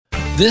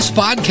This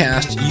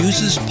podcast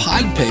uses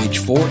Podpage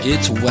for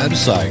its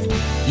website.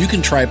 You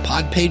can try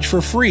Podpage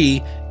for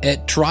free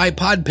at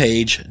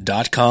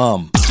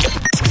trypodpage.com.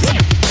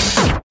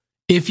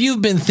 If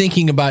you've been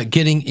thinking about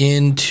getting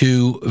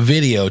into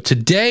video,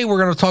 today we're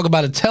going to talk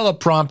about a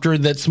teleprompter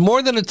that's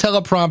more than a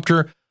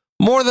teleprompter,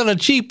 more than a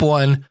cheap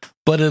one,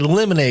 but it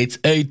eliminates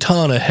a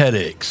ton of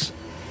headaches.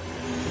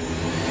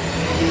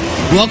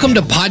 Welcome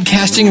to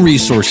Podcasting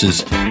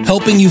Resources,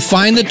 helping you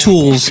find the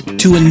tools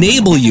to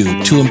enable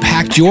you to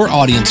impact your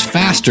audience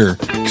faster,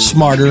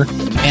 smarter,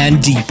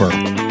 and deeper.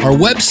 Our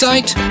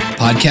website,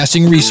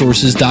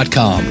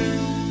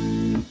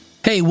 podcastingresources.com.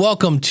 Hey,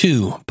 welcome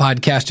to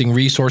Podcasting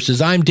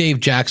Resources. I'm Dave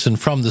Jackson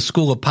from the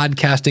School of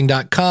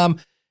Podcasting.com,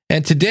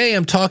 and today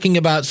I'm talking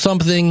about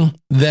something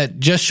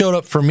that just showed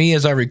up for me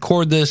as I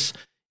record this.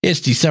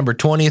 It's December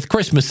 20th.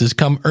 Christmas has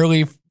come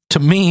early to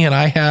me, and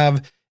I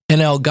have an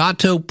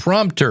Elgato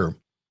prompter.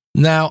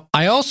 Now,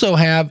 I also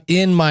have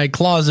in my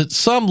closet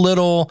some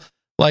little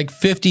like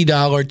 $50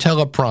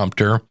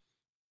 teleprompter.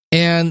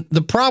 And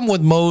the problem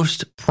with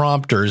most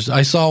prompters,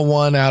 I saw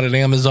one out at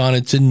Amazon.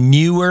 It's a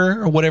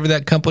Newer or whatever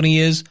that company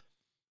is.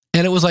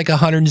 And it was like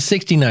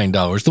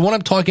 $169. The one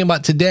I'm talking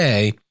about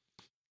today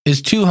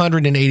is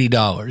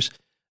 $280.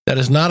 That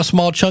is not a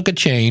small chunk of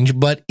change,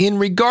 but in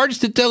regards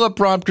to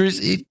teleprompters,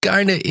 it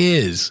kind of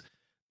is.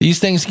 These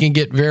things can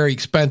get very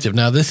expensive.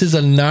 Now, this is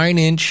a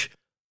 9-inch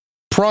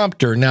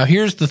prompter. Now,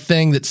 here's the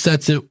thing that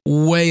sets it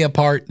way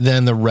apart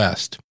than the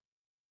rest.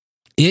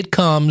 It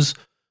comes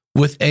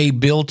with a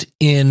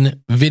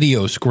built-in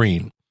video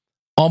screen.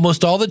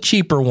 Almost all the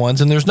cheaper ones,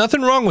 and there's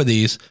nothing wrong with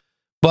these,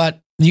 but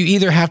you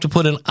either have to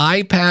put an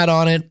iPad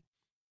on it,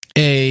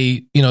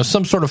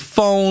 some sort of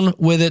phone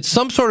with it,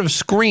 some sort of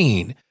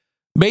screen.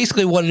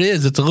 Basically what it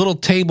is, it's a little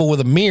table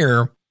with a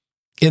mirror,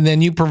 and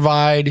then you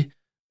provide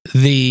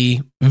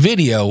the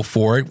video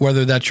for it,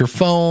 whether that's your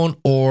phone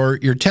or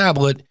your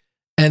tablet,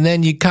 and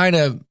then you kind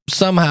of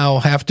somehow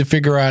have to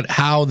figure out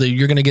how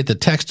you're going to get the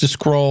text to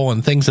scroll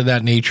and things of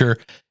that nature.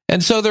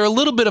 And so they're a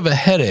little bit of a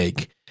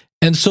headache.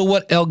 And so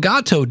what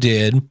Elgato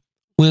did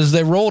was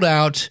they rolled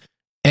out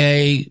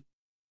in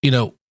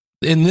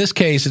this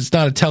case, it's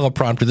not a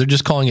teleprompter. They're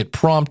just calling it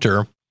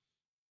prompter.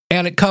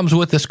 And it comes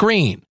with a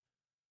screen.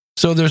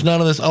 So there's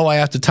none of this, I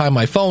have to tie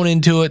my phone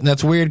into it. And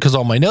that's weird because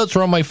all my notes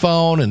are on my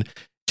phone and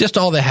just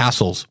all the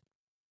hassles.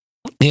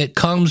 It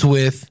comes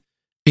with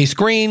a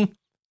screen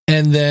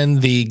and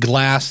then the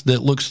glass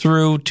that looks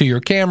through to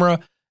your camera,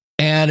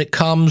 and it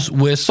comes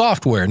with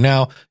software.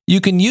 Now, you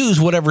can use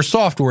whatever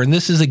software, and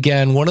this is,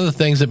 again, one of the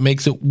things that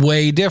makes it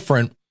way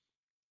different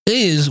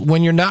is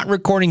when you're not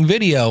recording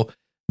video,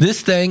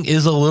 this thing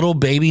is a little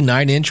baby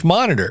 9-inch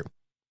monitor.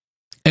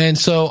 And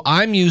so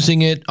I'm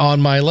using it on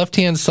my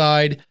left-hand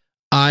side.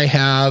 I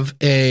have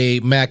a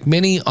Mac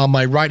Mini. On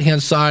my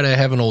right-hand side, I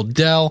have an old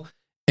Dell,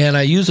 and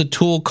I use a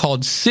tool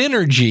called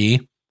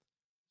Synergy,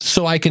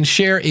 so I can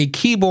share a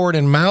keyboard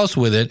and mouse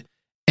with it.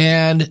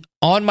 And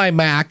on my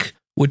Mac,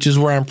 which is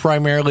where I'm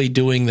primarily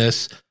doing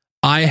this,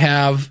 I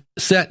have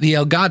set the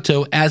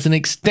Elgato as an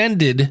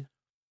extended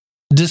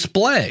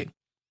display.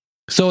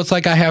 So it's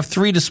like I have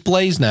 3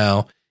 displays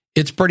now.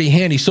 It's pretty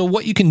handy. So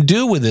what you can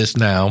do with this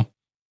now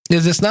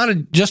is it's not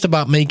just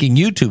about making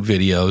YouTube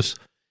videos.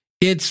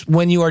 It's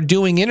when you are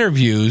doing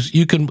interviews,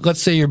 you can,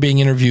 let's say you're being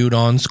interviewed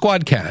on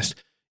Squadcast.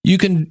 You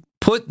can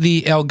put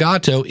the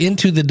Elgato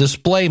into the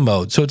display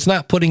mode. So it's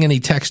not putting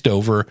any text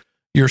over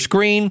your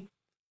screen.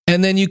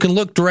 And then you can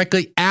look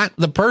directly at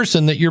the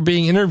person that you're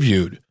being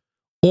interviewed.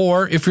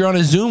 Or if you're on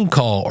a Zoom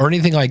call or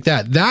anything like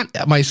that,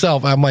 that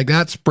myself, I'm like,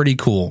 that's pretty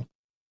cool.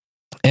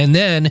 And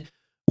then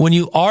when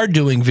you are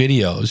doing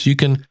videos, you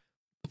can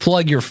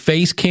plug your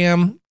face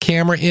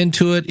camera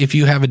into it. If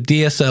you have a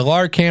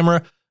DSLR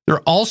camera, there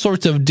are all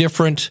sorts of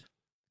different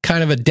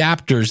kind of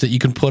adapters that you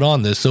can put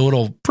on this. So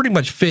it'll pretty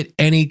much fit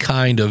any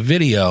kind of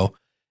video.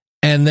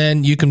 And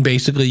then you can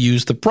basically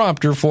use the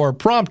prompter for a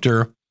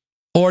prompter,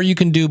 or you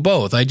can do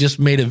both. I just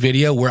made a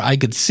video where I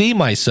could see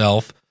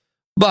myself,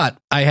 but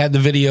I had the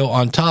video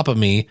on top of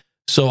me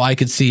so I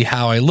could see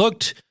how I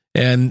looked,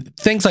 and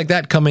things like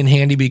that come in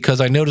handy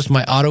because I noticed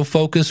my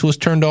autofocus was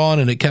turned on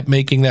and it kept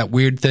making that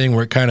weird thing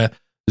where it kind of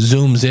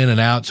zooms in and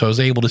out. So I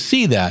was able to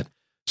see that.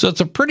 So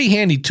it's a pretty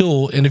handy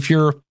tool. And if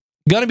you're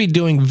going to be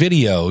doing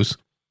videos,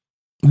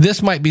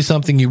 this might be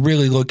something you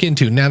really look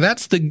into. Now,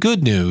 that's the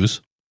good news.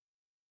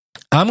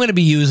 I'm going to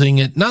be using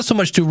it not so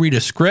much to read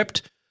a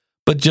script,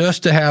 but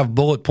just to have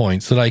bullet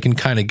points that I can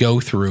kind of go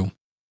through.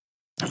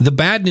 The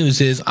bad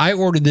news is I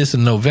ordered this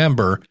in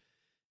November.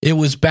 It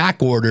was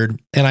back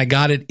ordered and I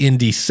got it in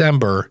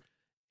December.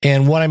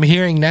 And what I'm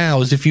hearing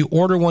now is if you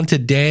order one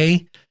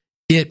today,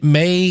 it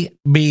may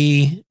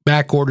be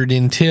back ordered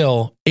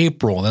until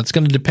April. That's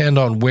going to depend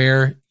on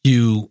where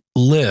you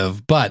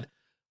live. But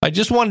I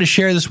just wanted to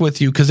share this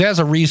with you because as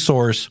a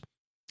resource,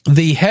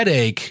 the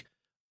headache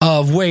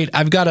of,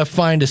 I've got to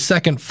find a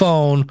second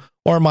phone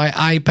or my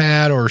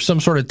iPad or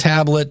some sort of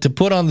tablet to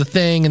put on the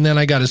thing, and then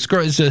I got to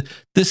scroll.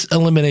 This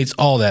eliminates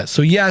all that.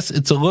 So yes,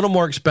 it's a little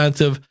more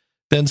expensive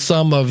than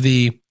some of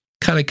the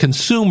kind of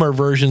consumer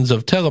versions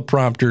of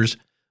teleprompters,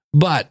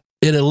 but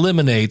it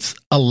eliminates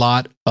a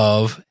lot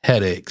of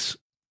headaches.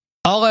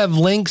 I'll have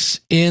links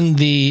in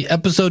the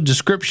episode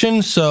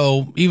description,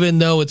 so even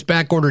though it's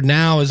backordered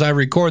now as I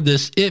record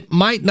this, it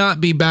might not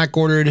be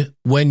backordered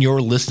when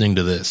you're listening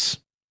to this.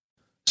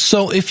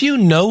 So if you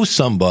know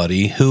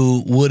somebody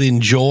who would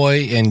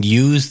enjoy and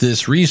use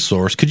this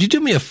resource, could you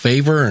do me a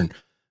favor and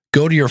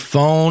go to your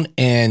phone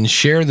and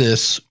share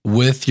this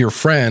with your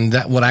friend?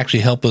 That would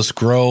actually help us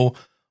grow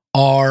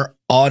our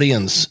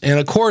audience. And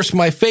of course,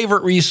 my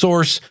favorite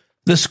resource,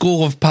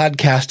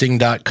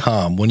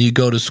 theschoolofpodcasting.com. When you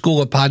go to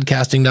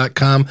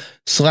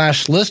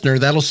schoolofpodcasting.com/listener,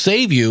 that'll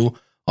save you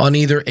on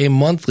either a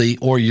monthly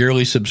or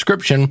yearly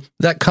subscription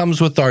that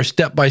comes with our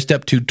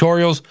step-by-step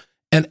tutorials,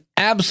 an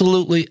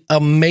absolutely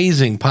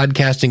amazing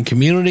podcasting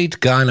community to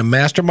kind of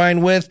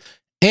mastermind with,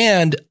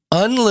 and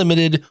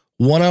unlimited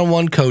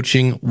one-on-one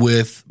coaching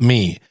with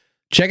me.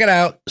 Check it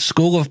out,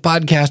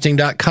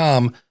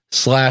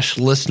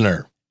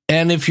 schoolofpodcasting.com/listener.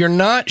 And if you're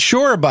not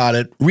sure about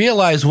it,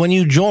 realize when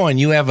you join,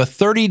 you have a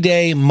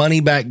 30-day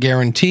money-back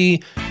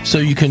guarantee, so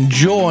you can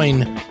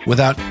join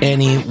without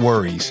any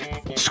worries.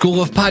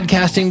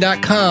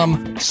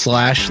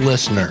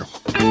 Schoolofpodcasting.com/listener.